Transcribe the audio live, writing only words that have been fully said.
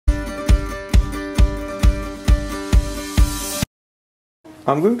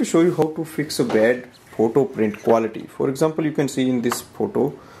I'm going to show you how to fix a bad photo print quality. For example, you can see in this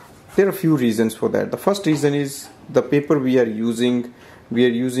photo, there are a few reasons for that. The first reason is the paper we are using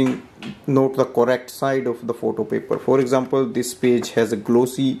not the correct side of the photo paper. For example, this page has a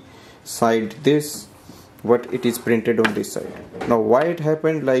glossy side what it is printed on this side. Now why it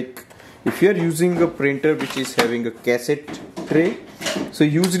happened, like if you are using a printer which is having a cassette tray, so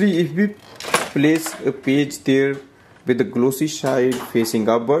usually if we place a page there with the glossy side facing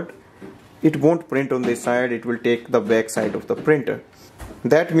upward, it won't print on this side, it will take the back side of the printer.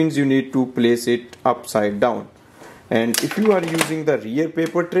 That means you need to place it upside down. And if you are using the rear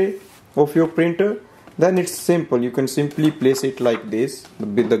paper tray of your printer, then it's simple. You can simply place it like this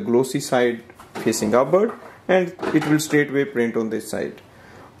with the glossy side facing upward, and it will straightway print on this side.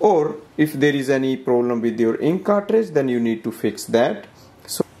 Or if there is any problem with your ink cartridge, then you need to fix that.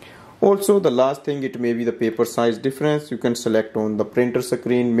 So also the last thing, it may be the paper size difference. You can select on the printer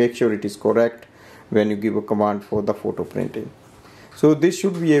screen, make sure it is correct when you give a command for the photo printing. So this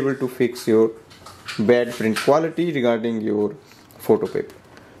should be able to fix your bad print quality regarding your photo paper.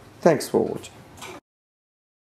 Thanks for watching.